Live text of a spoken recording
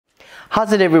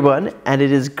How's it, everyone? And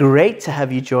it is great to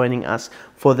have you joining us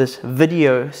for this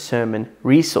video sermon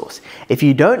resource. If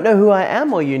you don't know who I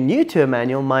am or you're new to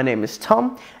Emmanuel, my name is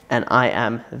Tom and I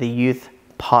am the youth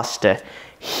pastor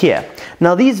here.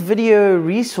 Now, these video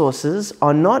resources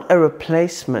are not a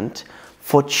replacement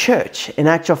for church. In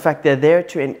actual fact, they're there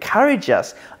to encourage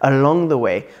us along the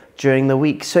way during the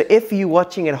week. So if you're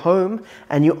watching at home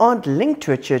and you aren't linked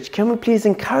to a church, can we please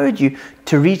encourage you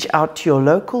to reach out to your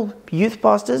local youth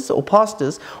pastors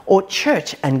or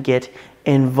church and get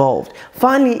involved.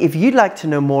 Finally, if you'd like to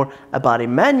know more about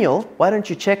Emmanuel, why don't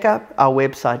you check out our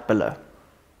website below.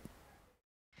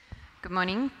 Good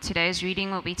morning. Today's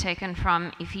reading will be taken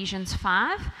from Ephesians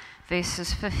 5,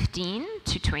 verses 15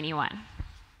 to 21.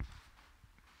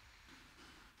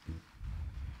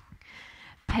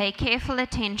 Pay careful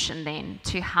attention then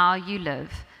to how you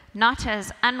live, not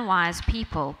as unwise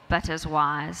people, but as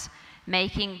wise,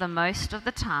 making the most of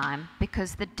the time,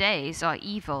 because the days are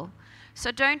evil.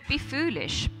 So don't be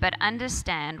foolish, but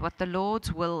understand what the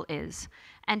Lord's will is.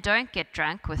 And don't get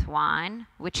drunk with wine,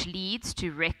 which leads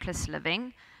to reckless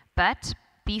living, but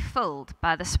be filled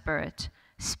by the Spirit,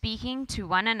 speaking to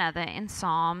one another in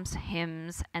psalms,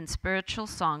 hymns, and spiritual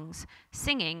songs,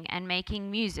 singing and making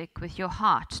music with your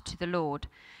heart to the Lord,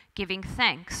 giving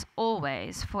thanks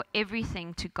always for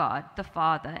everything to God the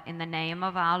Father in the name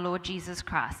of our Lord Jesus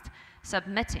Christ,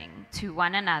 submitting to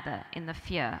one another in the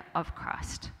fear of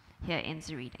Christ. Here ends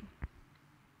the reading.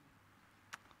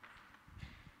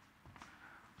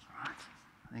 All right.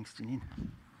 Thanks, Janine.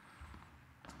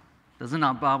 Doesn't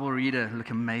our Bible reader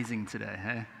look amazing today,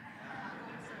 hey?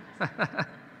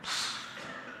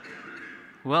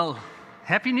 Well,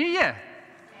 Happy New Year.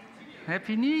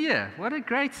 Happy New Year. What a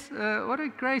great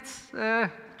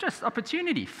just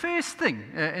opportunity. First thing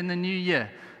in the new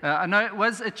year. I know it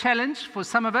was a challenge for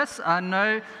some of us. I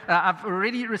know I've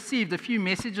already received a few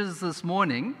messages this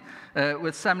morning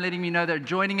with some letting me know they're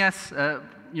joining us,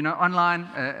 online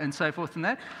and so forth and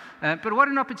that. But what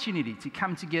an opportunity to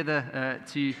come together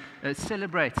to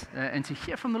celebrate and to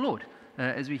hear from the Lord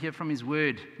as we hear from His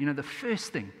Word. The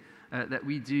first thing that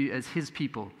we do as His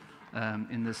people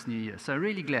in this new year. So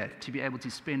really glad to be able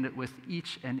to spend it with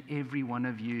each and every one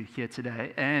of you here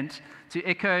today. And to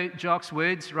echo Jock's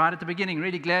words right at the beginning,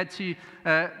 really glad to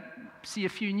see a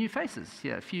few new faces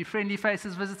here, a few friendly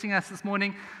faces visiting us this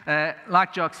morning.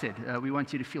 Like Jock said, we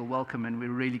want you to feel welcome, and we're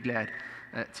really glad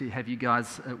to have you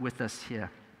guys with us here.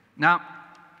 Now,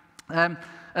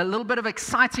 a little bit of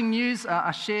exciting news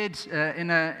I shared in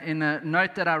a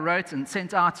note that I wrote and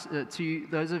sent out to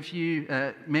those of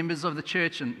you members of the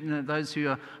church and those who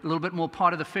are a little bit more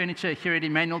part of the furniture here at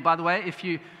Emmanuel. By the way,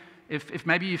 if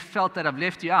maybe you felt that I've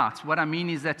left you out, what I mean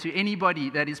is that to anybody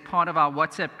that is part of our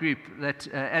WhatsApp group, that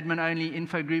admin-only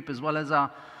info group, as well as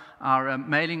our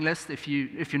mailing list, if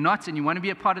you're not and you want to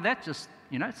be a part of that, just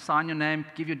sign your name,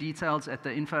 give your details at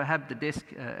the info hub, the desk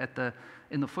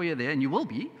in the foyer there, and you will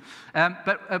be.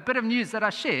 But a bit of news that I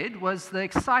shared was the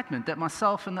excitement that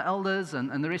myself and the elders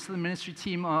and the rest of the ministry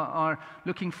team are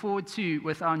looking forward to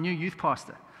with our new youth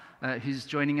pastor, who's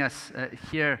joining us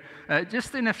here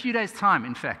just in a few days' time,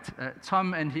 in fact.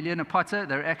 Tom and Helena Potter,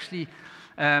 they're actually,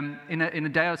 in a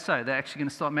day or so, they're actually going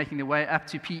to start making their way up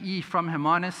to PE from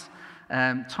Hermanus.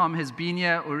 Tom has been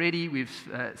here already. We've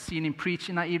seen him preach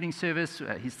in our evening service.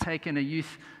 He's taken a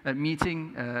youth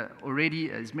meeting already.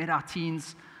 He's met our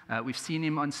teens. We've seen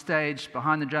him on stage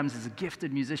behind the drums. He's a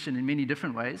gifted musician in many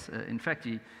different ways. In fact,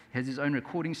 he has his own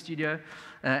recording studio.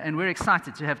 And we're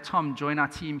excited to have Tom join our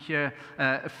team here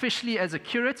officially as a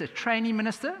curate, a trainee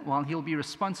minister, while he'll be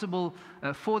responsible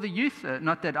for the youth.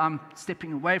 Not that I'm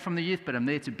stepping away from the youth, but I'm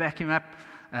there to back him up.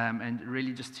 And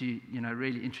really just to,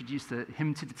 really introduce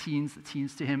him to the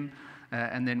teens to him.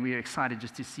 And then we're excited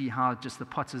just to see how just the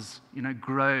Potters,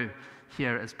 grow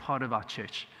here as part of our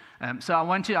church. So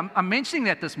I'm mentioning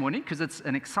that this morning because it's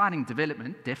an exciting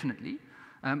development, definitely.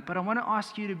 But I want to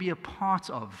ask you to be a part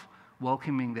of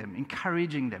welcoming them,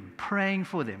 encouraging them, praying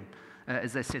for them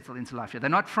as they settle into life here. They're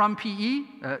not from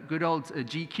PE, good old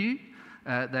GQ.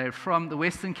 They're from the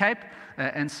Western Cape,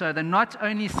 and so they're not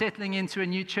only settling into a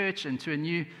new church, into a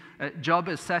new job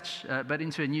as such, but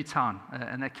into a new town,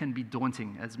 and that can be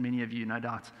daunting, as many of you, no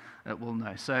doubt, will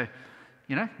know. So,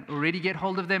 already get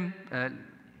hold of them,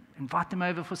 invite them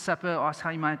over for supper, ask how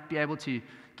you might be able to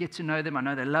get to know them. I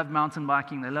know they love mountain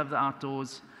biking, they love the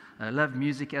outdoors, love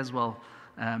music as well,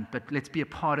 but let's be a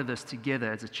part of this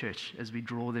together as a church, as we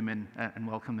draw them in and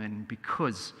welcome them in,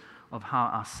 because of how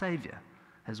our Savior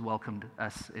has welcomed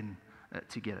us in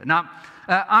together. Now,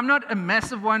 I'm not a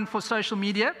massive one for social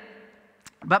media.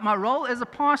 But my role as a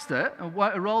pastor,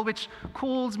 a role which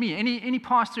calls me, any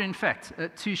pastor in fact,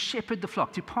 to shepherd the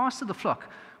flock, to pastor the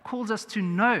flock, calls us to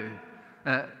know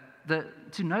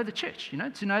the church,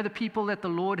 to know the people that the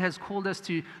Lord has called us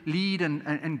to lead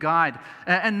and guide.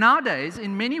 And nowadays,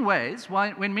 in many ways,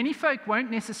 when many folk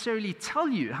won't necessarily tell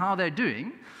you how they're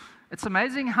doing, it's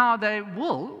amazing how they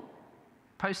will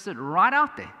post it right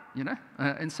out there,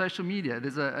 in social media.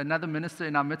 There's another minister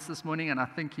in our midst this morning, and I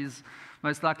think he's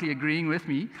most likely agreeing with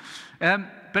me.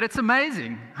 But it's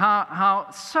amazing how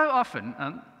so often,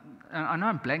 I know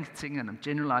I'm blanketing and I'm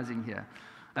generalizing here,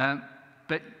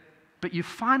 but you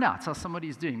find out how somebody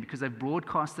is doing because they've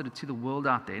broadcasted it to the world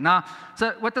out there. Now,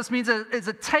 so what this means is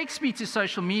it takes me to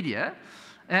social media,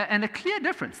 and a clear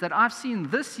difference that I've seen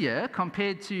this year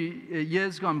compared to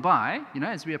years gone by,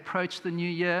 as we approach the new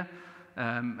year,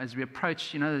 as we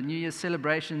approach, the New Year's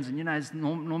celebrations, and, as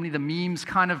normally the memes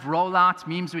kind of roll out,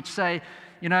 memes which say,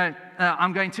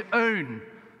 I'm going to own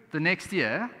the next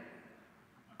year.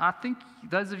 I think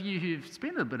those of you who've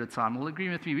spent a bit of time will agree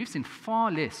with me, we've seen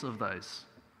far less of those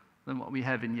than what we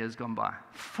have in years gone by.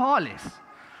 Far less.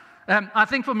 I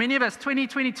think for many of us,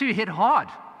 2022 hit hard,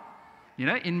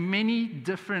 in many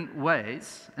different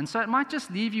ways. And so it might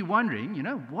just leave you wondering,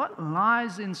 what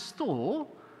lies in store?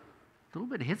 A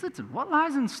little bit hesitant. What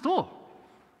lies in store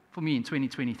for me in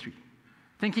 2023?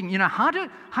 Thinking, how do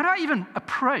I even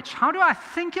approach? How do I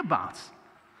think about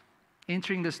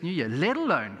entering this new year, let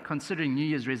alone considering New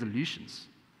Year's resolutions?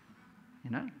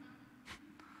 Now,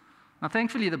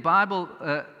 thankfully, the Bible,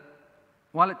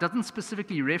 while it doesn't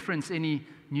specifically reference any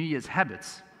New Year's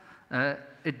habits,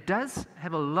 it does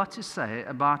have a lot to say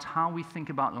about how we think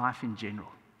about life in general.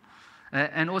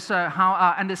 And also how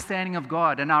our understanding of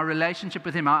God and our relationship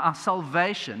with Him, our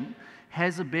salvation,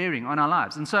 has a bearing on our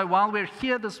lives. And so while we're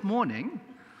here this morning,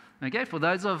 for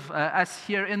those of us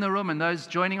here in the room and those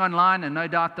joining online, and no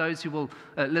doubt those who will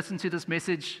listen to this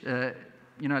message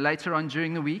later on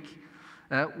during the week,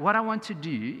 what I want to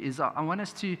do is I want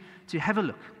us to have a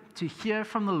look, to hear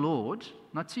from the Lord,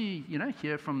 not to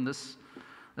hear from this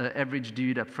average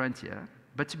dude up front here,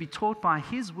 but to be taught by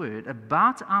His Word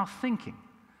about our thinking,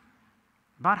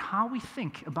 about how we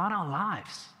think about our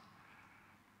lives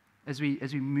as we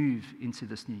move into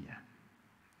this new year.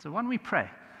 So why don't we pray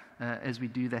as we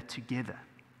do that together?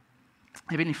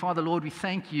 Heavenly Father, Lord, we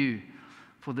thank You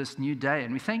for this new day,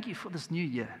 and we thank You for this new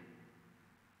year.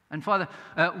 And Father,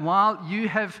 while You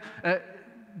have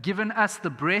given us the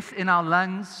breath in our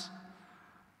lungs,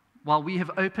 while we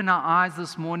have opened our eyes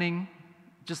this morning,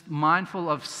 just mindful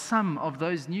of some of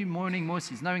those new morning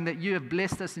mercies, knowing that You have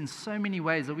blessed us in so many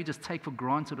ways that we just take for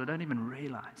granted or don't even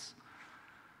realize.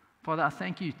 Father, I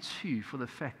thank You too for the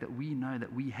fact that we know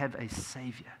that we have a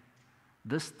Savior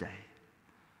this day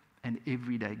and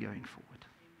every day going forward.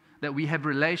 That we have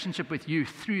relationship with You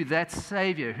through that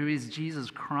Savior who is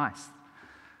Jesus Christ.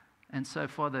 And so,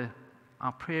 Father,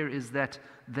 our prayer is that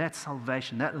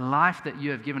salvation, that life that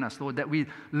You have given us, Lord, that we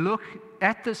look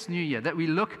at this new year, that we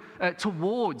look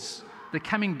towards the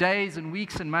coming days and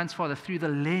weeks and months, Father, through the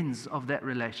lens of that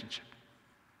relationship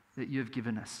that You have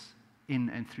given us in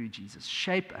and through Jesus.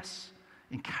 Shape us,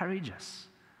 encourage us,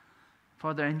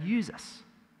 Father, and use us.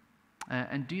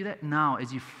 And do that now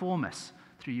as You form us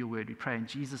through Your Word. We pray in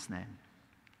Jesus' name.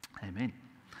 Amen.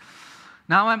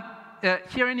 Now,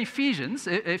 here in Ephesians,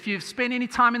 if you've spent any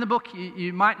time in the book,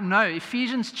 you might know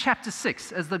Ephesians chapter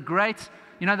 6 as the great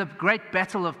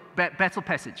battle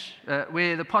passage,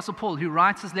 where the Apostle Paul, who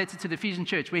writes his letter to the Ephesian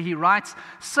church, where he writes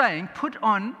saying, put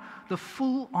on the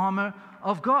full armor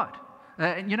of God.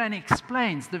 And he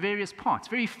explains the various parts.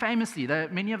 Very famously,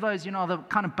 many of those, are the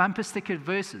kind of bumper sticker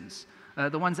verses,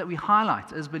 the ones that we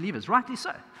highlight as believers, rightly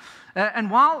so. And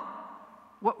while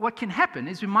what can happen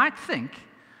is we might think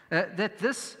that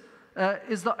this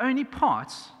is the only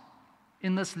part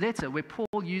in this letter where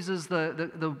Paul uses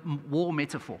the war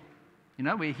metaphor,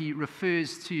 where he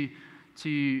refers to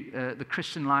the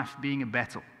Christian life being a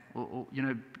battle, or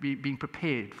being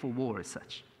prepared for war as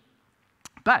such.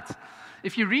 But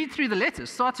if you read through the letter,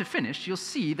 start to finish, you'll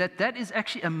see that is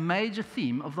actually a major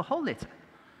theme of the whole letter.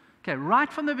 Okay,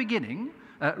 right from the beginning,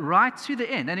 right to the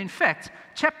end. And in fact,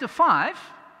 chapter 5,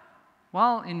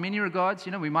 well, in many regards,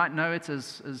 we might know it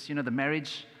as the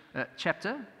marriage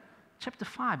chapter. Chapter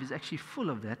 5 is actually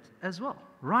full of that as well,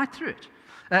 right through it.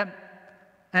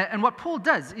 And what Paul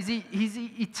does is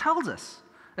he tells us,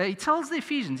 he tells the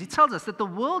Ephesians, he tells us that the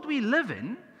world we live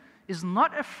in is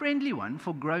not a friendly one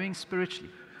for growing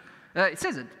spiritually. It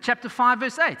says it, chapter 5,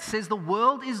 verse 8, says the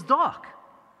world is dark.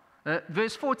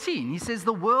 Verse 14, he says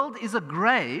the world is a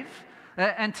grave.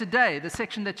 And today, the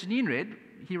section that Janine read,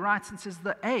 he writes and says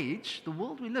the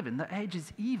world we live in, the age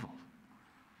is evil.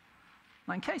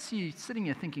 Now, in case you're sitting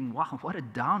here thinking, wow, what a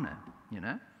downer,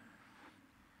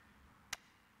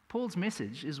 Paul's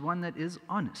message is one that is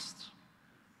honest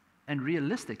and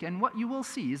realistic. And what you will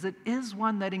see is it is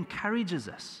one that encourages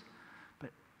us.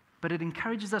 But it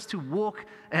encourages us to walk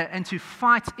and to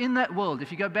fight in that world. If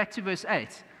you go back to verse 8,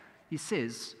 he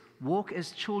says, walk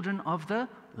as children of the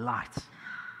light.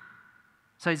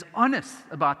 So he's honest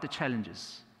about the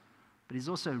challenges, but he's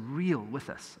also real with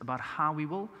us about how we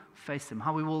will face them,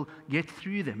 how we will get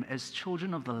through them as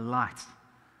children of the light,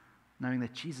 knowing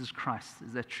that Jesus Christ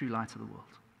is that true light of the world.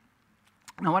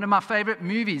 Now, one of my favorite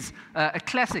movies, a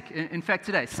classic, in fact,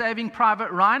 today, Saving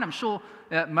Private Ryan. I'm sure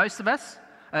most of us,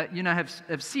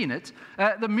 have seen it.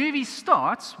 The movie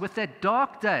starts with that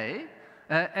dark day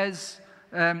as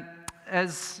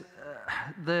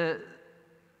the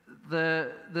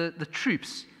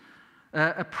troops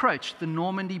approached the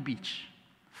Normandy beach.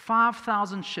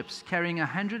 5,000 ships carrying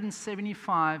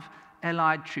 175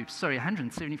 Allied troops. Sorry,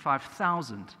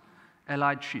 175,000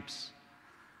 Allied troops.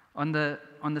 On the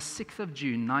 6th of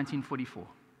June, 1944,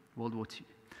 World War II.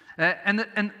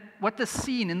 And what the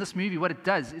scene in this movie, what it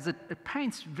does, is it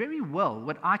paints very well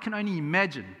what I can only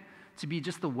imagine to be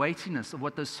just the weightiness of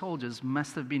what those soldiers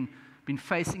must have been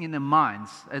facing in their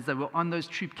minds as they were on those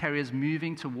troop carriers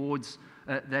moving towards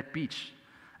that beach.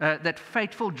 That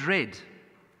fateful dread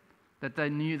that they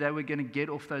knew they were going to get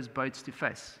off those boats to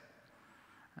face.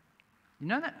 You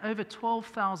know that over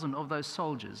 12,000 of those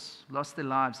soldiers lost their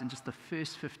lives in just the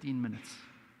first 15 minutes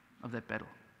of that battle.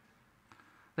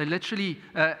 They literally,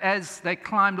 as they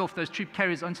climbed off those troop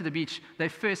carriers onto the beach, they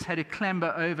first had to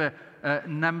clamber over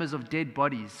numbers of dead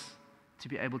bodies to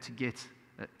be able to get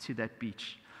to that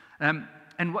beach.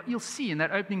 And what you'll see in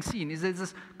that opening scene is there's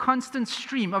this constant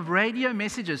stream of radio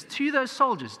messages to those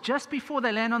soldiers just before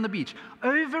they land on the beach,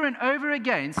 over and over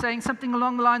again, saying something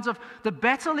along the lines of, the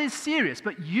battle is serious,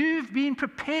 but you've been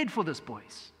prepared for this,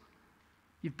 boys.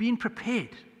 You've been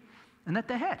prepared. And that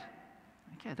they had.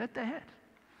 Okay, that they had.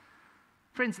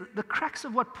 Friends, the crux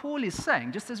of what Paul is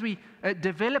saying, just as we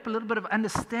develop a little bit of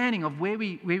understanding of where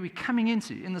we're coming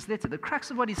into in this letter, the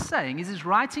crux of what he's saying is he's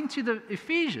writing to the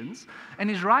Ephesians, and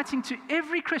he's writing to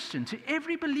every Christian, to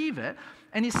every believer,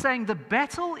 and he's saying the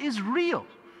battle is real.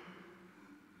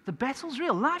 The battle's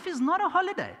real. Life is not a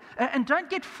holiday. And don't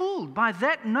get fooled by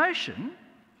that notion.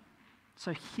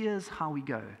 So here's how we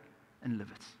go and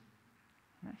live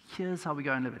it. Here's how we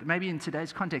go and live it. Maybe in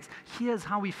today's context, here's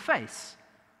how we face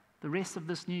the rest of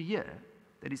this new year,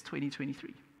 that is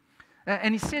 2023.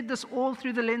 And he said this all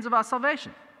through the lens of our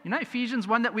salvation. Ephesians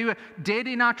 1, that we were dead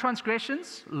in our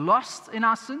transgressions, lost in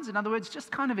our sins. In other words, just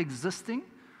kind of existing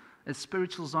as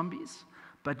spiritual zombies.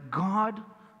 But God,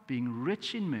 being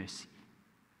rich in mercy,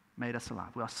 made us alive.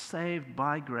 We are saved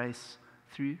by grace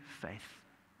through faith.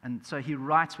 And so he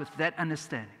writes with that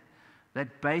understanding,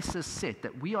 that basis set,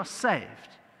 that we are saved,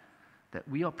 that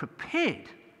we are prepared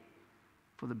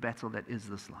for the battle that is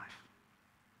this life.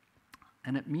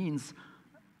 And it means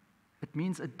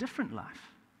a different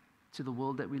life to the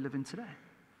world that we live in today.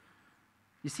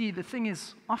 You see, the thing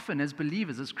is, often as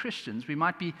believers, as Christians, we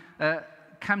might be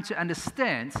come to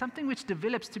understand something which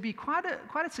develops to be quite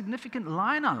a significant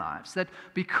lie in our lives, that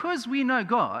because we know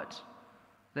God,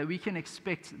 that we can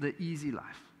expect the easy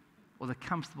life, or the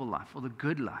comfortable life, or the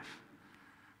good life.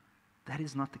 That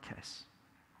is not the case.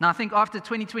 Now, I think after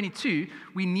 2022,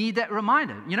 we need that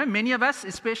reminder. Many of us,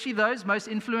 especially those most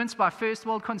influenced by first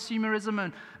world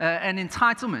consumerism and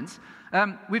entitlements,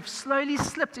 we've slowly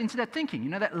slipped into that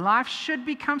thinking, that life should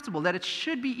be comfortable, that it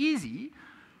should be easy,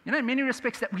 in many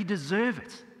respects that we deserve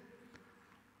it.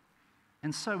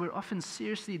 And so we're often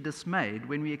seriously dismayed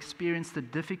when we experience the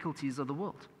difficulties of the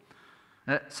world.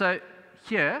 So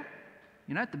here,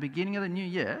 at the beginning of the new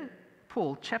year,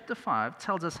 Paul, chapter 5,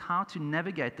 tells us how to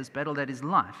navigate this battle that is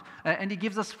life. And he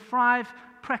gives us 5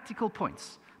 practical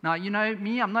points. Now,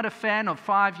 me, I'm not a fan of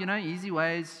 5, easy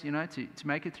ways, to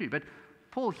make it through. But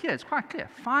Paul here, it's quite clear.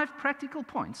 5 practical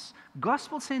points,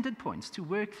 gospel-centered points to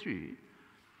work through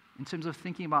in terms of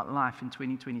thinking about life in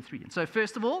 2023. And so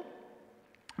first of all,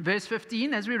 verse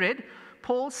 15, as we read,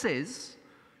 Paul says,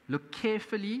 look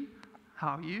carefully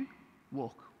how you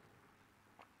walk.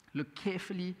 Look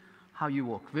carefully how you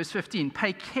walk. Verse 15,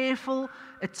 pay careful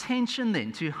attention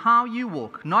then to how you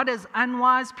walk, not as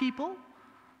unwise people,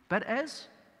 but as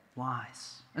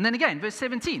wise. And then again, verse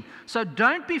 17, so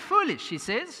don't be foolish, he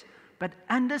says, but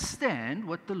understand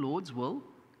what the Lord's will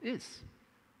is.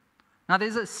 Now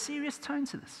there's a serious tone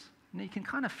to this. You can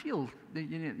kind of feel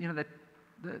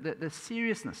the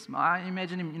seriousness. I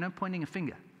imagine him, pointing a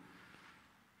finger.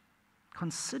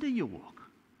 Consider your walk.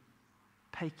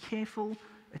 Pay careful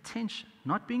attention,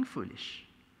 not being foolish,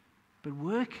 but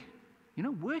work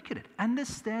work at it,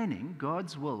 understanding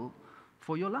God's will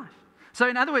for your life. So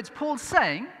in other words, Paul's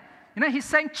saying, he's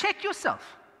saying, check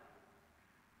yourself.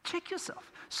 Check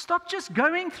yourself. Stop just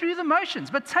going through the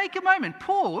motions, but take a moment,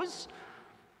 pause,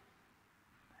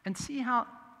 and see how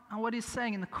what he's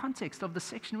saying in the context of the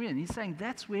section we're in. He's saying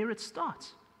that's where it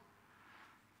starts.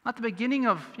 At the beginning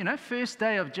of, first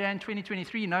day of Jan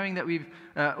 2023, knowing that we've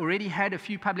already had a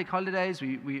few public holidays,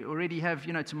 we already have,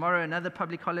 tomorrow another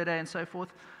public holiday and so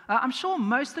forth. I'm sure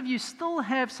most of you still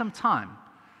have some time,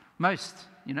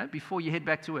 before you head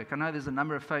back to work. I know there's a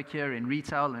number of folk here in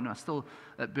retail and are still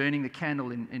burning the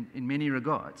candle in many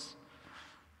regards.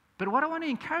 But what I want to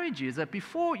encourage you is that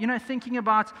before, thinking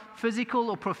about physical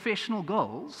or professional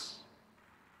goals,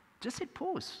 just hit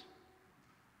pause.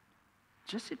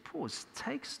 Just hit pause.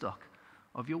 Take stock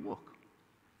of your walk.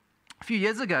 A few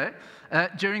years ago,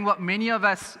 during what many of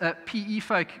us PE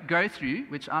folk go through,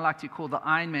 which I like to call the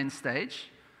Ironman stage,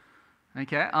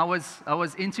 okay, I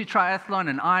was into triathlon,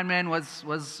 and Ironman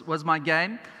was my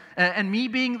game. And me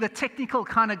being the technical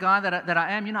kind of guy that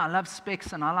I am, I love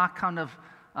specs, and I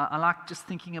like just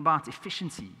thinking about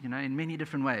efficiency, in many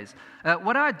different ways.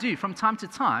 What I do from time to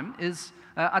time is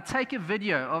I take a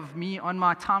video of me on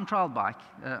my time trial bike,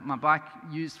 my bike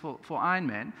used for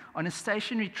Ironman, on a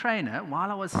stationary trainer while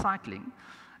I was cycling,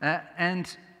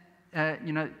 and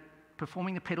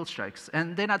performing the pedal strokes.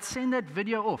 And then I'd send that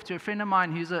video off to a friend of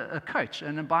mine who's a coach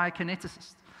and a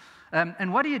biokineticist.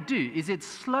 And what he'd do is he'd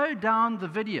slow down the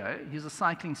video. He's a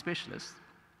cycling specialist.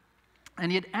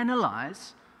 And he'd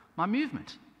analyze my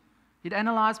movement. He'd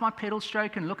analyze my pedal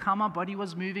stroke and look how my body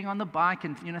was moving on the bike,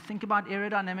 and think about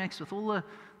aerodynamics with all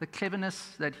the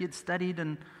cleverness that he had studied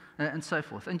and so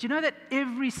forth. And that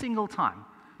every single time,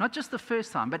 not just the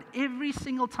first time, but every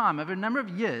single time over a number of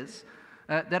years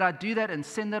that I'd do that and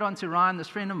send that on to Ryan, this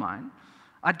friend of mine,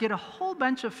 I'd get a whole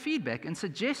bunch of feedback and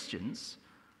suggestions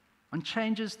on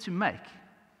changes to make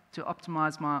to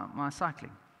optimize my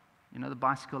cycling, the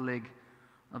bicycle leg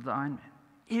of the Ironman.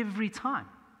 Every time.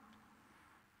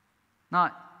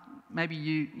 Now, maybe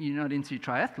you're not into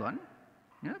triathlon,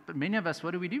 but many of us,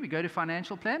 what do? We go to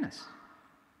financial planners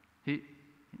who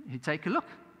take a look,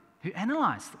 who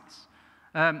analyze things.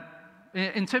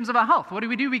 In terms of our health, what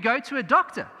do? We go to a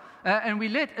doctor, and we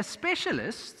let a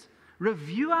specialist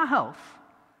review our health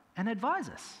and advise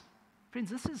us. Friends,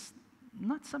 this is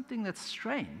not something that's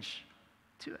strange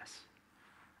to us.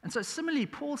 And so similarly,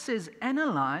 Paul says,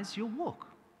 analyze your walk.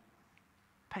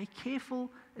 Pay careful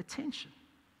attention.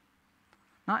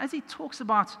 Now, as he talks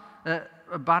about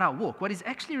our walk, what he's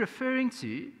actually referring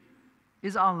to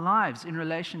is our lives in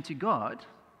relation to God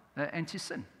and to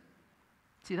sin.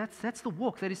 See, that's the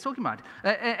walk that he's talking about.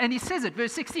 And he says it,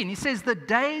 verse 16, he says, the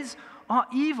days are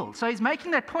evil. So he's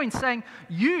making that point, saying,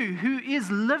 you who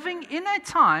is living in a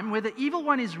time where the evil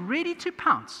one is ready to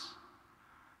pounce,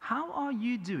 how are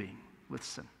you doing with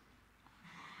sin?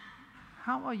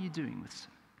 How are you doing with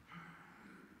sin?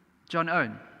 John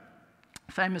Owen,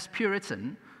 famous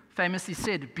Puritan, famously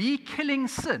said, be killing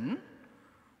sin,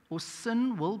 or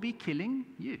sin will be killing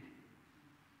you.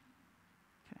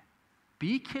 Okay.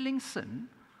 Be killing sin,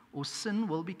 or sin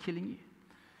will be killing you.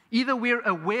 Either we're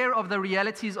aware of the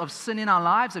realities of sin in our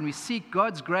lives and we seek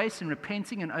God's grace in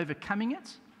repenting and overcoming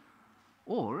it,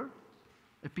 or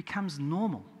it becomes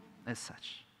normal as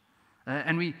such.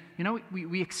 And we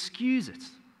excuse it.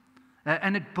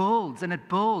 And it builds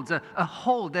a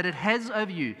hold that it has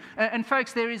over you. And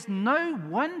folks, there is no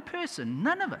one person,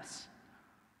 none of us,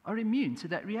 are immune to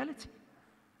that reality.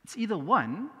 It's either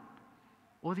one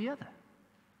or the other.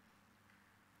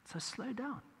 So slow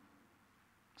down.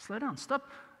 Slow down.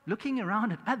 Stop looking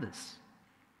around at others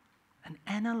and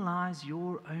analyze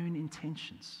your own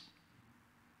intentions.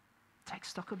 Take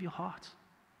stock of your heart.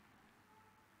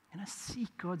 Seek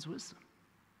God's wisdom.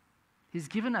 He's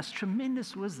given us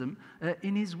tremendous wisdom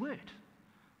in His Word.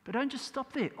 But don't just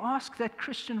stop there. Ask that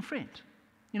Christian friend,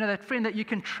 that friend that you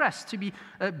can trust to be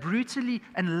brutally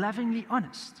and lovingly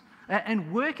honest,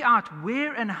 and work out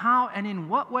where and how and in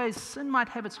what ways sin might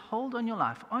have its hold on your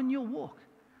life, on your walk,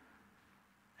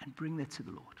 and bring that to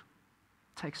the Lord.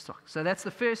 Take stock. So that's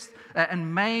the first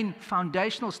and main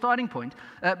foundational starting point.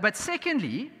 But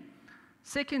secondly,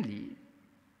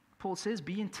 Paul says,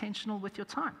 be intentional with your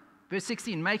time. Verse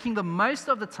 16, making the most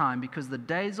of the time because the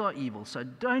days are evil. So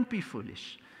don't be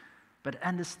foolish, but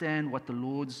understand what the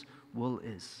Lord's will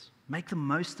is. Make the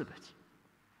most of it.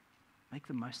 Make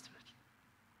the most of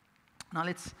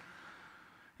it.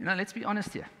 Now let's be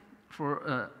honest here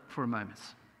for a moment.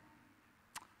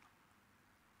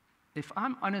 If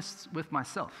I'm honest with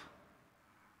myself,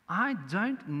 I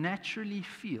don't naturally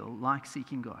feel like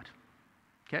seeking God.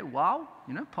 Okay, wow,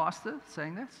 pastor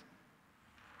saying that.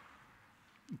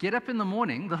 get up in the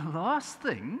morning, the last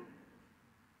thing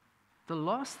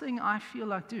I feel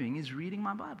like doing is reading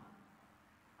my Bible.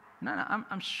 No,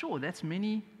 I'm sure that's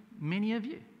many of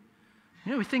you.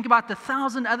 We think about the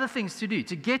 1,000 other things to do,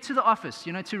 to get to the office,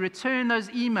 to return those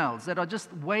emails that are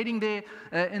just waiting there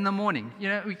in the morning.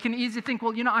 We can easily think,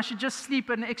 well, I should just sleep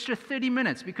an extra 30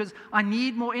 minutes because I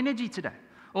need more energy today.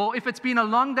 Or if it's been a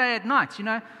long day at night,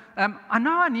 I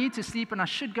know I need to sleep and I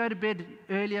should go to bed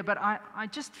earlier, but I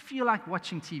just feel like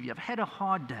watching TV. I've had a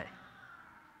hard day.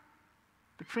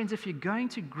 But friends, if you're going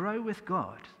to grow with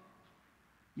God,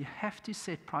 you have to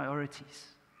set priorities.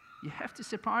 You have to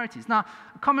set priorities. Now,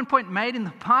 a common point made in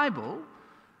the Bible,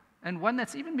 and one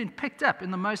that's even been picked up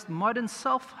in the most modern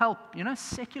self-help,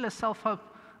 secular self-help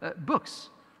books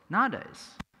nowadays,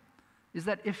 is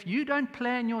that if you don't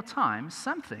plan your time,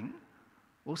 something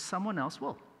or someone else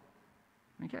will.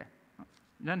 Okay?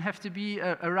 You don't have to be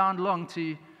around long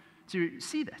to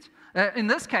see that. In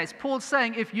this case, Paul's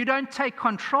saying if you don't take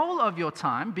control of your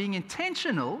time, being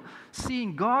intentional,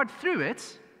 seeing God through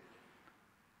it,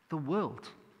 the world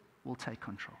will take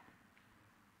control.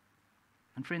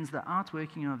 And friends, the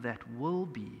outworking of that will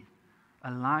be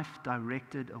a life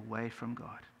directed away from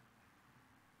God.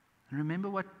 And remember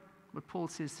what Paul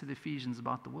says to the Ephesians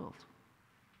about the world.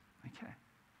 Okay.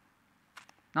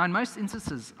 Now, in most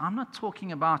instances, I'm not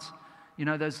talking about,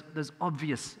 those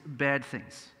obvious bad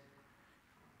things.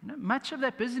 Much of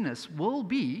that busyness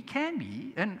can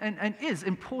be, and is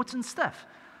important stuff.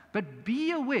 But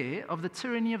be aware of the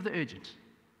tyranny of the urgent.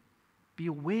 Be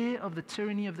aware of the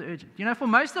tyranny of the urgent. For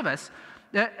most of us,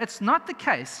 it's not the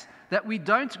case that we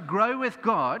don't grow with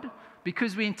God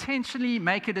because we intentionally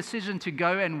make a decision to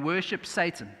go and worship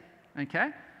Satan. Okay?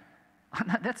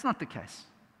 No, that's not the case.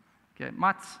 Okay?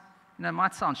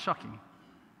 Might sound shocking.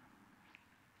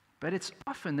 But it's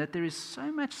often that there is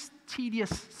so much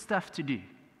tedious stuff to do.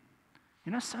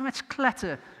 So much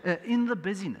clutter in the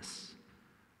busyness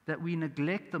that we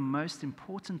neglect the most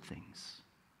important things.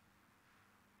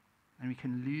 And we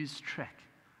can lose track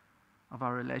of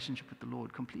our relationship with the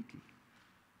Lord completely.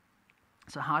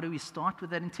 So how do we start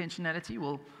with that intentionality?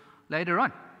 Well, later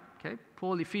on. Okay,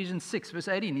 Paul, Ephesians 6, verse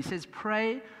 18, he says,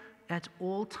 pray at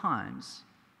all times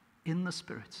in the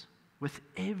Spirit, with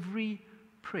every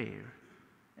prayer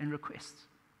and request.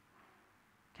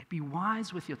 Okay, be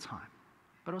wise with your time.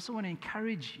 But I also want to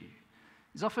encourage you.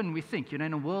 Because often we think,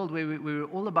 in a world where we're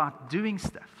all about doing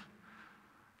stuff,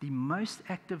 the most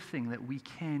active thing that we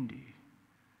can do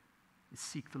is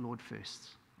seek the Lord first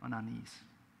on our knees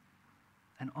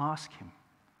and ask Him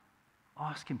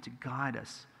to guide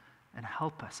us and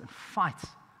help us and fight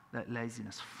that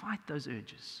laziness, fight those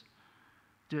urges.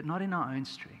 Do it not in our own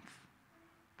strength,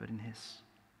 but in His.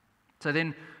 So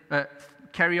then,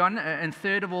 carry on. And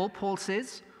third of all, Paul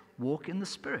says, walk in the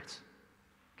Spirit.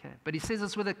 Okay, but he says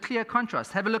this with a clear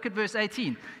contrast. Have a look at verse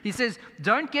 18. He says,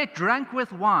 don't get drunk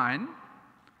with wine,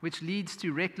 which leads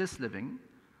to reckless living,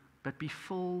 but be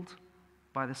filled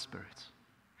by the Spirit.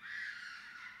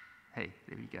 Hey,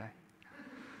 there we go.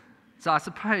 So I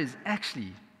suppose,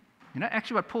 actually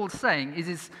what Paul's saying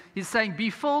is he's saying,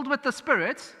 be filled with the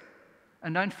Spirit,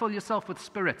 and don't fill yourself with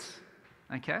spirits.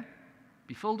 Okay?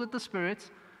 Be filled with the Spirit,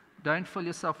 don't fill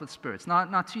yourself with spirits.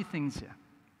 Now, two things here.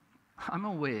 I'm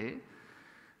aware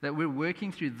that we're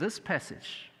working through this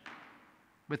passage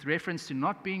with reference to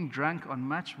not being drunk on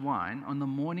much wine on the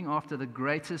morning after the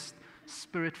greatest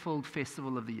Spirit-filled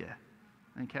festival of the year.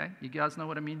 Okay? You guys know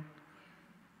what I mean?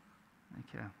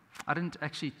 Okay. I didn't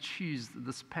actually choose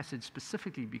this passage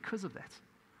specifically because of that.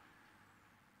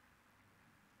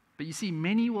 But you see,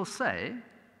 many will say,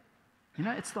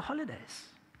 it's the holidays.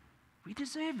 We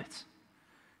deserve it.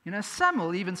 Some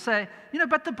will even say,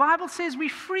 but the Bible says we're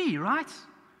free, right?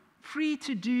 Free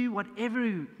to do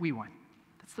whatever we want.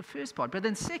 That's the first part. But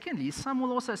then secondly, some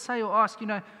will also say or ask,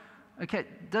 okay,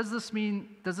 does this mean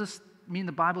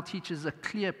the Bible teaches a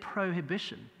clear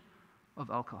prohibition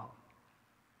of alcohol?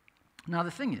 Now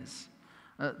the thing is,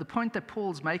 the point that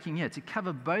Paul's making here to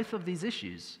cover both of these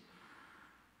issues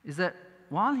is that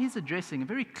while he's addressing a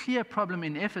very clear problem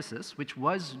in Ephesus, which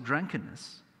was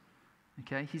drunkenness,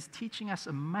 okay, he's teaching us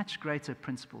a much greater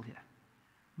principle here.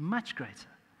 Much greater.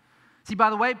 See,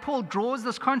 by the way, Paul draws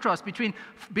this contrast between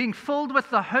being filled with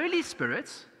the Holy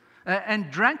Spirit and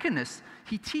drunkenness.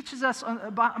 He teaches us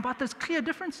about those clear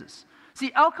differences.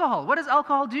 See, alcohol, what does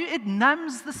alcohol do? It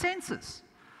numbs the senses.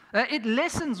 It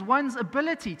lessens one's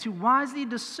ability to wisely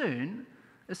discern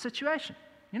a situation.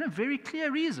 Very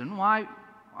clear reason why,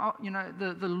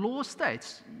 the law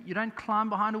states you don't climb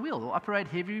behind a wheel or operate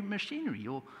heavy machinery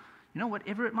or,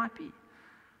 whatever it might be.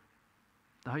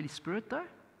 The Holy Spirit, though,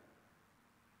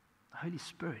 the Holy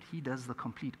Spirit, He does the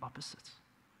complete opposite.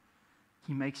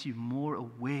 He makes you more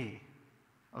aware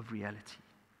of reality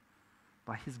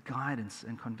by His guidance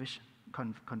and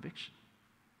conviction.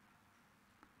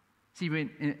 See,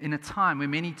 in a time where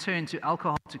many turn to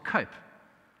alcohol to cope,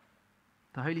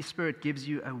 the Holy Spirit gives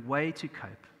you a way to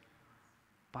cope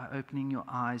by opening your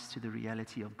eyes to the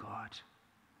reality of God.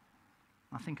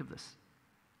 Now think of this.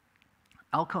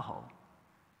 Alcohol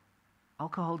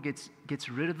gets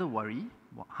rid of the worry.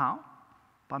 How?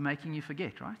 By making you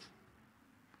forget, right?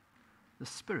 The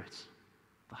Spirit,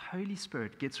 the Holy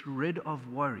Spirit, gets rid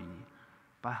of worry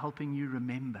by helping you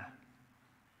remember.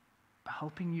 By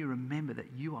helping you remember that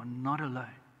you are not alone.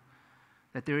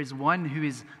 That there is one who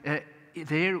is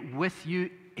there with you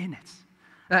in it.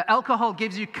 Alcohol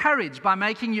gives you courage by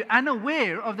making you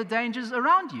unaware of the dangers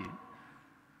around you.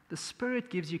 The Spirit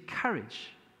gives you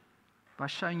courage by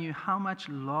showing you how much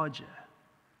larger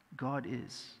God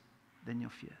is than your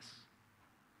fears.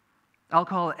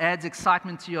 Alcohol adds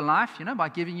excitement to your life, by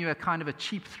giving you a kind of a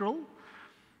cheap thrill.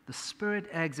 The Spirit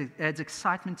adds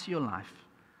excitement to your life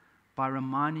by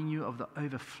reminding you of the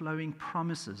overflowing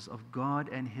promises of God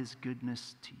and His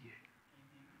goodness to you.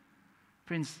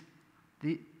 Friends,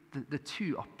 the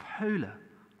two are polar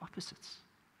opposites.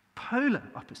 Polar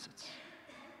opposites.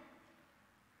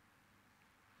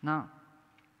 Now,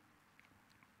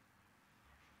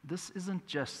 this isn't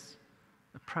just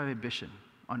a prohibition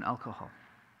on alcohol.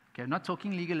 Okay, I'm not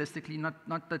talking legalistically,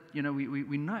 not that,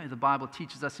 we know the Bible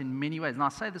teaches us in many ways. And I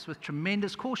say this with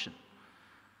tremendous caution.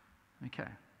 Okay.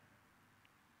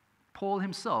 Paul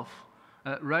himself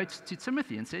wrote to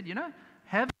Timothy and said,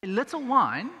 have a little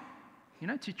wine,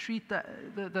 to treat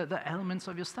the ailments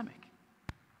of your stomach.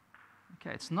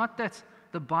 Okay, it's not that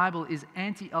the Bible is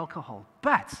anti-alcohol,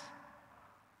 but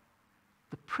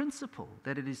the principle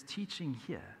that it is teaching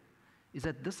here is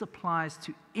that this applies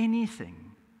to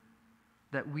anything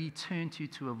that we turn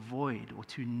to avoid or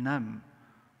to numb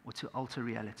or to alter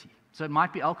reality. So it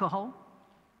might be alcohol,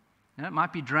 it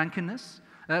might be drunkenness,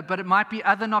 but it might be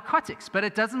other narcotics, but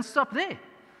it doesn't stop there.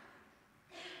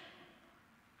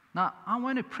 Now, I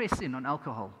want to press in on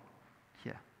alcohol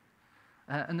here.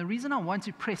 And the reason I want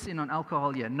to press in on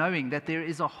alcohol here, knowing that there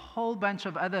is a whole bunch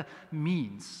of other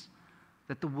means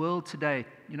that the world today,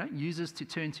 uses to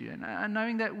turn to, and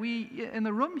knowing that we in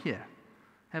the room here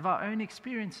have our own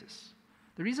experiences.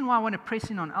 The reason why I want to press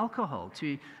in on alcohol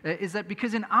is that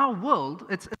because in our world,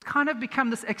 it's kind of become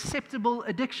this acceptable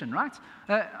addiction, right?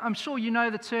 I'm sure you know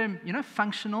the term,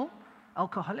 functional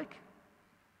alcoholic.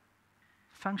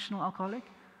 Functional alcoholic.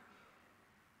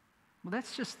 Well,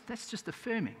 that's just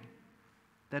affirming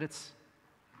that it's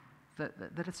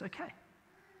okay.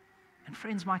 And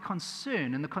friends, my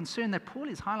concern, and the concern that Paul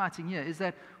is highlighting here, is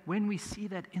that when we see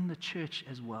that in the church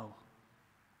as well,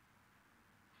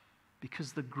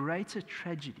 because the greater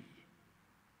tragedy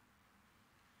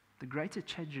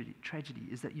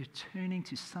is that you're turning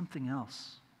to something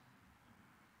else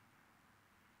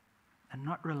and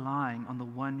not relying on the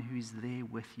one who is there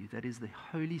with you. That is the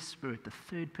Holy Spirit, the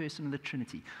third person of the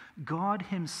Trinity, God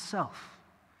Himself,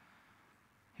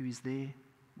 who is there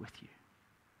with you.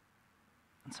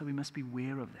 And so we must be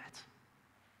aware of that.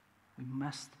 We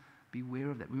must be aware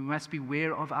of that. We must be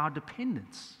aware of our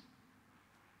dependence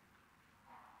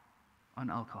on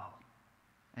alcohol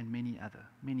and many other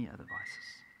vices.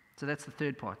 So that's the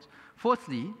third part.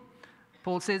 Fourthly,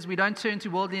 Paul says we don't turn to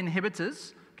worldly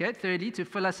inhibitors, thirdly, to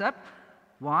fill us up.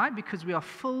 Why? Because we are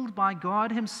filled by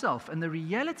God Himself. And the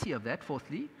reality of that,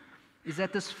 fourthly, is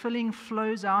that this filling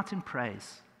flows out in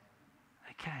praise.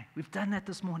 Okay, we've done that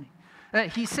this morning.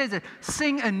 He says that,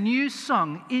 sing a new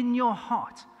song in your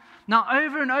heart. Now,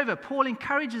 over and over, Paul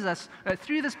encourages us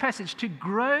through this passage to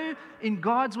grow in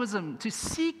God's wisdom, to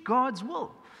seek God's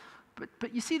will.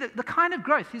 But you see, the kind of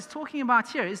growth he's talking about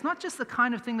here is not just the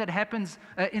kind of thing that happens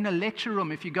in a lecture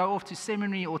room if you go off to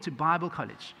seminary or to Bible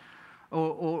college,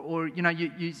 or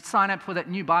you sign up for that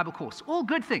new Bible course. All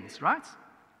good things, right?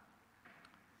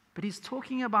 But he's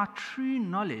talking about true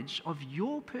knowledge of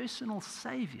your personal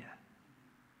Savior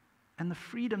and the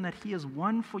freedom that He has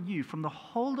won for you from the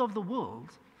hold of the world.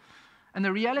 And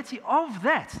the reality of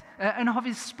that and of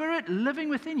His Spirit living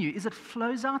within you is it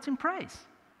flows out in praise.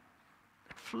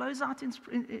 It flows out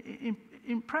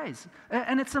in praise.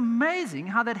 And it's amazing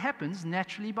how that happens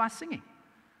naturally by singing.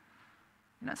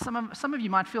 Some of you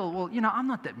might feel, well, I'm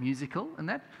not that musical and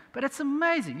that, but it's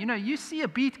amazing. You see a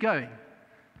beat going,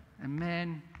 and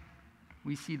man,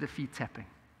 we see the feet tapping.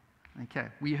 Okay,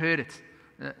 we heard it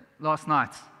last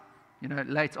night,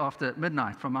 late after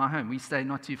midnight from our home. We stay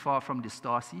not too far from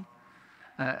Distasi.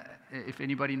 If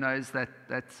anybody knows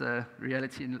that's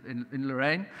reality in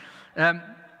Lorraine.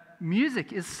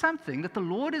 Music is something that the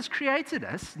Lord has created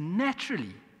us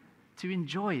naturally to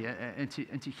enjoy and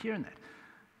to hear in that.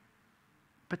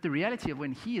 But the reality of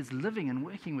when He is living and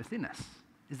working within us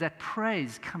is that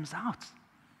praise comes out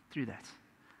through that.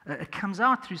 It comes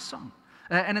out through song.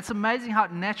 And it's amazing how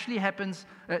it naturally happens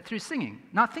through singing.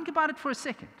 Now think about it for a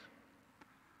second.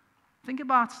 Think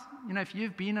about, if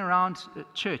you've been around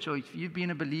church, or if you've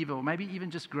been a believer, or maybe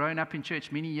even just grown up in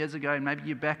church many years ago, and maybe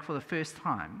you're back for the first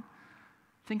time.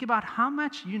 Think about how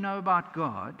much you know about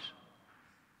God,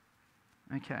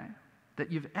 okay,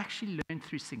 that you've actually learned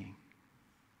through singing,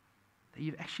 that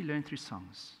you've actually learned through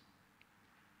songs.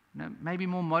 Maybe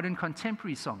more modern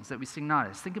contemporary songs that we sing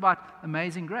nowadays. Think about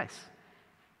Amazing Grace.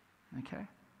 Okay,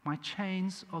 my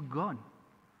chains are gone.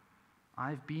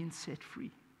 I've been set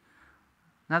free.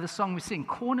 Another song we sing,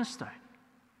 Cornerstone.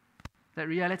 That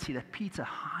reality that Peter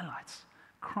highlights.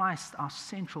 Christ, our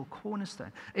central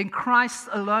cornerstone. In Christ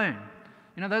alone.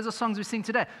 Those are songs we sing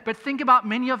today. But think about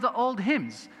many of the old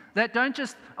hymns that don't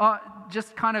just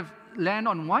kind of land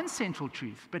on one central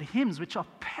truth, but hymns which are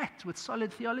packed with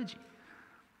solid theology.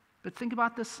 But think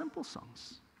about the simple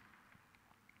songs.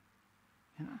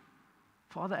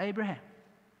 Father Abraham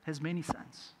has many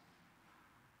sons.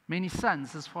 Many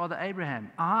sons as Father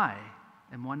Abraham. I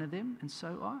am one of them, and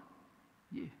so are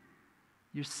you.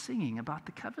 You're singing about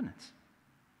the covenant.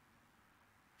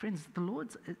 Friends, the Lord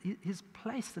has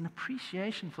placed an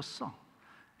appreciation for song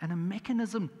and a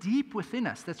mechanism deep within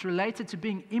us that's related to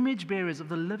being image bearers of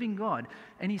the living God.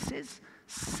 And He says,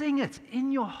 sing it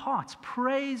in your hearts.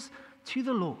 Praise to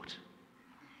the Lord.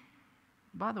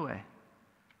 By the way,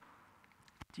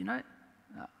 do you know,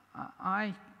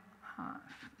 I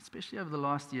especially over the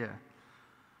last year,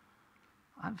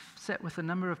 I've sat with a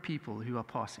number of people who are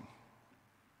passing,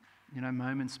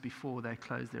 moments before they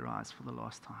close their eyes for the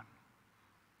last time.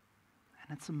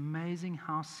 And it's amazing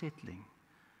how settling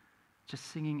just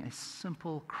singing a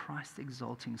simple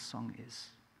Christ-exalting song is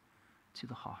to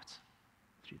the heart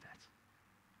through that.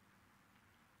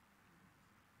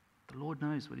 The Lord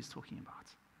knows what He's talking about.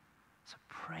 So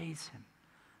praise Him.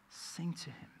 Sing to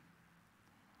Him.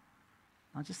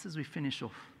 Now, just as we finish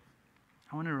off,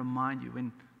 I want to remind you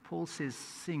when Paul says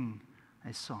sing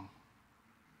a song,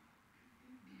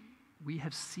 we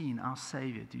have seen our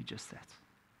Savior do just that.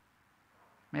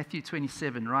 Matthew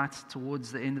 27, right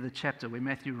towards the end of the chapter, where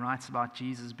Matthew writes about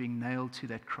Jesus being nailed to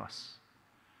that cross.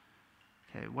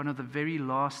 Okay, one of the very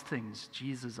last things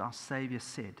Jesus, our Savior,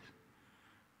 said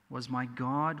was, my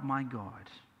God,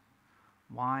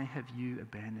 why have you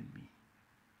abandoned me?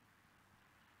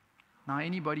 Now,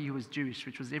 anybody who was Jewish,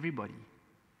 which was everybody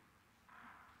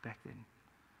back then,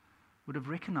 would have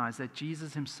recognized that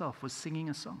Jesus Himself was singing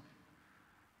a song.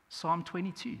 Psalm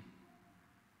 22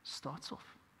 starts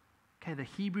off. Okay, the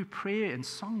Hebrew prayer and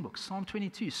songbook, Psalm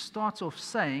 22, starts off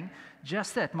saying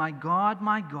just that, my God,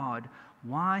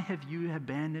 why have you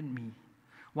abandoned me?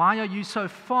 Why are you so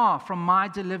far from my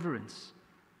deliverance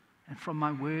and from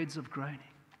my words of groaning?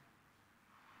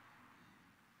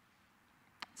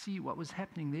 See, what was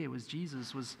happening there was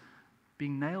Jesus was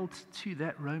being nailed to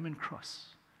that Roman cross,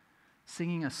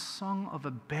 singing a song of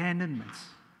abandonment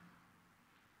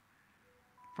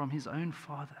from His own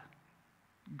Father,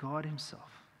 God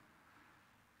Himself.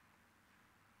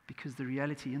 Because the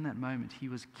reality in that moment, He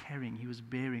was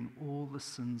bearing all the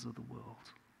sins of the world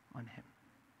on Him.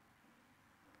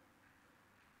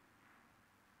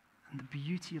 And the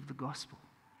beauty of the gospel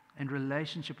and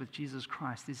relationship with Jesus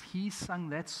Christ is He sung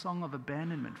that song of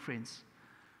abandonment, friends,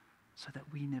 so that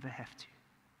we never have to.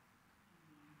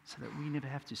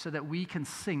 So that we can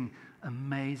sing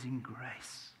Amazing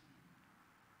Grace.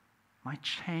 My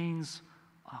chains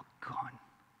are gone.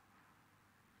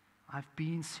 I've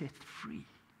been set free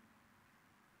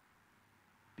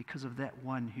because of that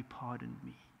one who pardoned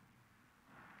me.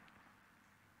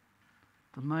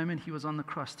 The moment He was on the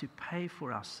cross to pay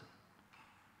for our sin,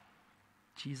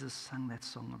 Jesus sang that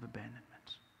song of abandonment.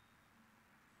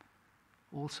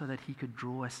 Also that He could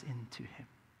draw us into Him,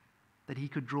 that He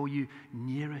could draw you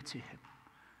nearer to Him,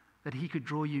 that He could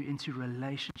draw you into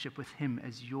relationship with Him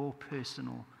as your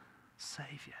personal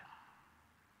Savior,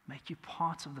 make you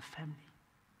part of the family.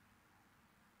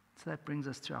 So that brings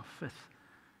us to our fifth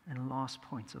and last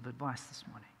point of advice this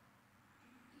morning.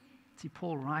 See,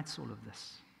 Paul writes all of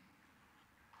this,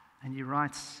 and he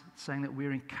writes saying that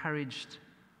we're encouraged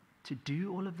to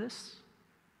do all of this,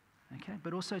 okay,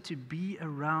 but also to be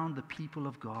around the people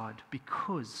of God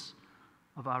because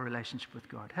of our relationship with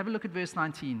God. Have a look at verse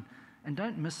 19, and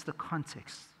don't miss the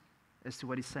context as to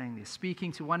what he's saying there.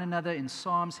 Speaking to one another in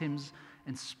psalms, hymns,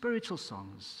 and spiritual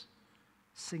songs,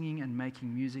 singing and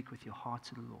making music with your heart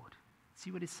to the Lord.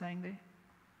 See what he's saying there?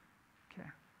 Okay.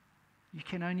 You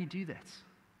can only do that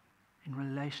in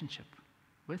relationship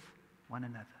with one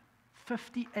another.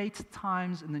 58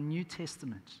 times in the New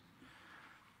Testament,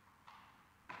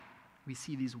 we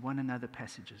see these one another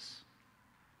passages.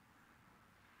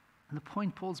 And the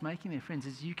point Paul's making there, friends,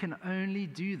 is you can only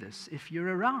do this if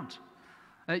you're around.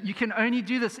 You can only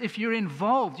do this if you're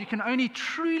involved. You can only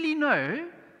truly know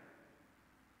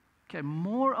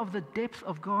more of the depth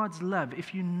of God's love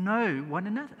if you know one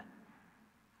another.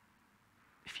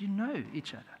 If you know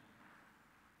each other.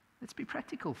 Let's be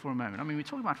practical for a moment. I mean, we're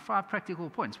talking about 5 practical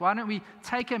points. Why don't we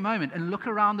take a moment and look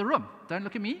around the room? Don't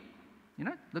look at me.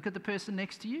 Look at the person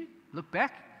next to you. Look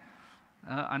back.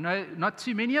 I know not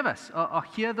too many of us are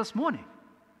here this morning.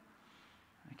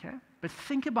 Okay? But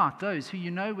think about those who you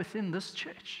know within this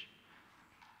church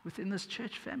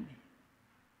family.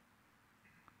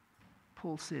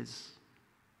 Paul says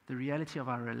the reality of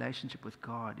our relationship with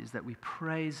God is that we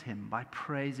praise Him by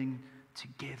praising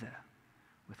together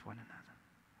with one another.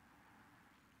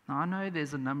 Now, I know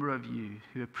there's a number of you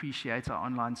who appreciate our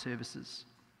online services.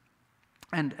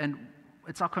 And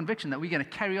it's our conviction that we're going to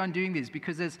carry on doing these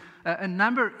because there's a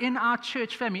number in our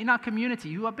church family, in our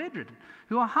community, who are bedridden,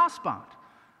 who are housebound.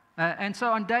 And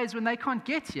so on days when they can't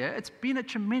get here, it's been a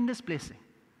tremendous blessing,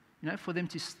 for them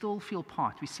to still feel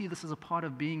part. We see this as a part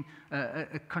of being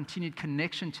a continued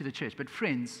connection to the church. But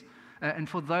friends, and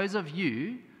for those of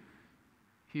you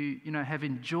who, have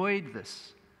enjoyed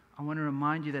this, I want to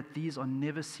remind you that these are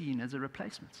never seen as a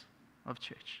replacement of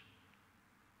church.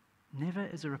 Never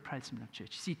as a replacement of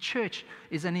church. See, church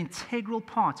is an integral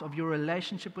part of your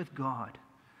relationship with God.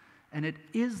 And it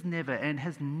is never and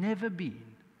has never been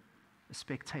a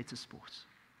spectator sport.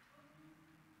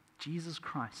 Jesus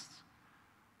Christ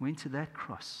went to that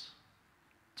cross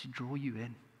to draw you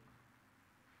in,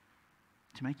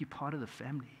 to make you part of the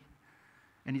family.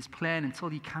 And His plan until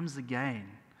He comes again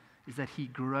is that He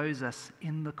grows us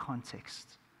in the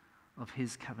context of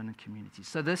His covenant community.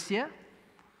 So this year,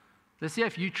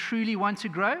 if you truly want to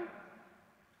grow,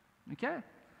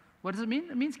 what does it mean?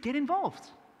 It means get involved.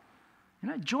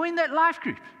 Join that life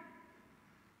group.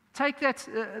 Take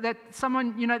that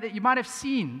someone that you might have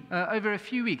seen over a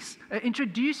few weeks.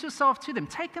 Introduce yourself to them.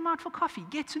 Take them out for coffee.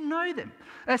 Get to know them.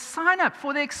 Sign up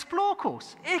for the Explore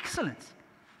course. Excellent.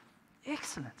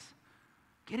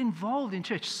 Get involved in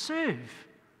church. Serve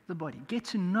the body. Get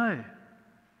to know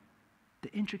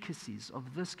the intricacies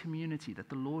of this community that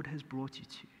the Lord has brought you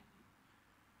to.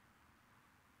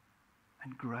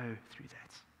 And grow through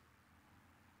that.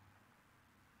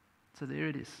 So there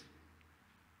it is.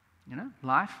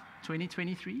 Life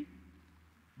 2023,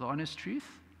 the honest truth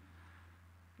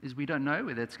is we don't know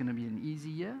whether it's going to be an easy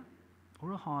year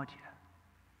or a hard year.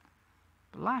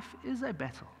 But life is a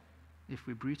battle, if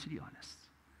we're brutally honest.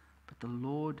 But the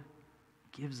Lord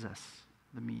gives us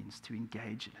the means to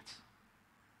engage in it.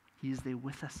 He is there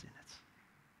with us in it.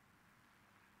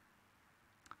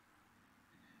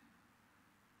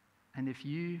 And if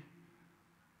you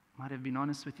might have been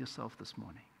honest with yourself this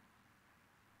morning,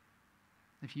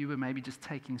 if you were maybe just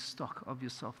taking stock of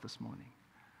yourself this morning,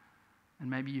 and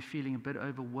maybe you're feeling a bit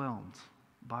overwhelmed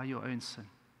by your own sin,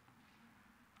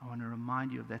 I want to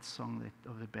remind you of that song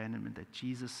of abandonment that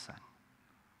Jesus sang,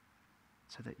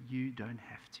 so that you don't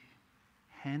have to.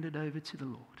 Hand it over to the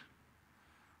Lord.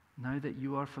 Know that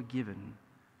you are forgiven.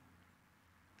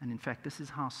 And in fact, this is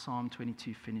how Psalm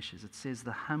 22 finishes. It says,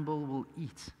 "The humble will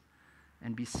eat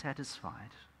and be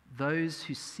satisfied. Those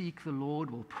who seek the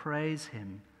Lord will praise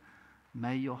Him.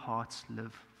 May your hearts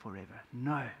live forever."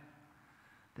 Know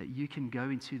that you can go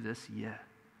into this year,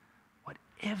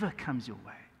 whatever comes your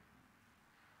way,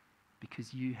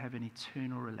 because you have an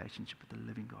eternal relationship with the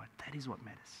living God. That is what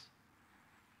matters.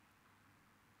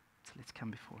 So let's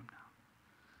come before Him now.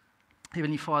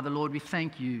 Heavenly Father, Lord, we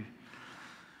thank You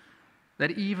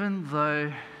that even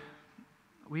though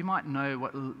we might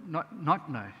know not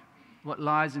know what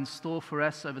lies in store for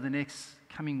us over the next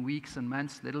coming weeks and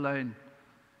months, let alone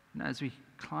as we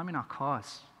climb in our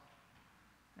cars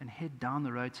and head down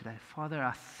the road today, Father,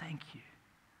 I thank You.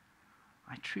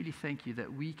 I truly thank You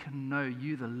that we can know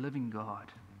You, the living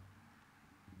God,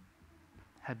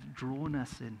 have drawn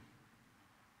us in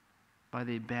by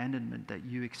the abandonment that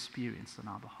You experienced on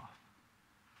our behalf.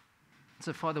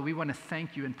 So, Father, we want to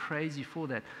thank You and praise You for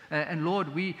that. And Lord,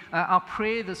 our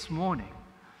prayer this morning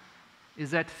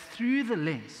is that through the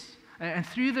lens and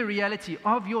through the reality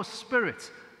of Your Spirit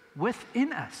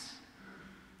within us,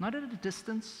 not at a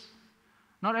distance,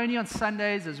 not only on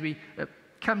Sundays as we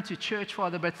come to church,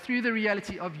 Father, but through the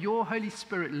reality of Your Holy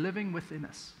Spirit living within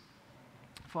us.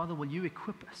 Father, will You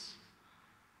equip us?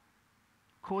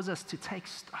 Cause us to take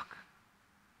stock.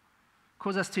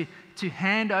 Cause us to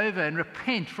hand over and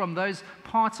repent from those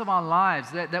parts of our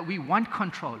lives that we want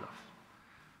control of.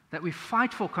 that we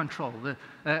fight for control,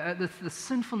 the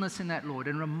sinfulness in that, Lord,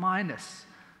 and remind us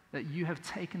that you have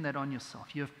taken that on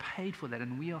yourself. You have paid for that,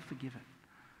 and we are forgiven.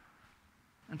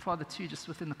 And Father, too, just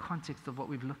within the context of what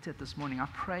we've looked at this morning, I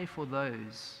pray for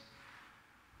those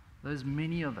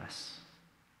many of us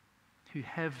who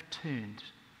have turned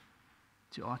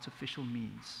to artificial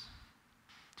means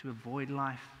to avoid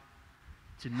life,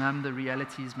 to numb the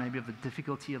realities maybe of the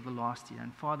difficulty of the last year.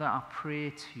 And Father, our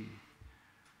prayer too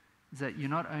is that you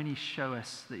not only show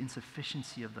us the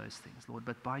insufficiency of those things, Lord,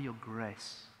 but by your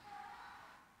grace,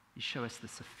 you show us the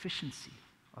sufficiency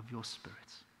of your Spirit,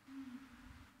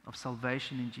 of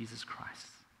salvation in Jesus Christ.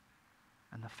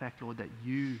 And the fact, Lord, that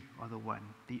you are the one,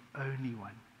 the only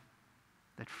one,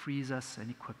 that frees us and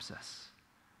equips us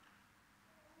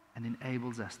and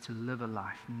enables us to live a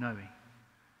life knowing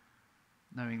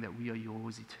that we are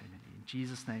yours eternally. In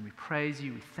Jesus' name, we praise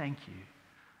you, we thank you,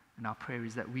 and our prayer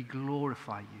is that we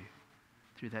glorify you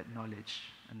through that knowledge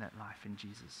and that life in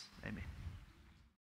Jesus. Amen.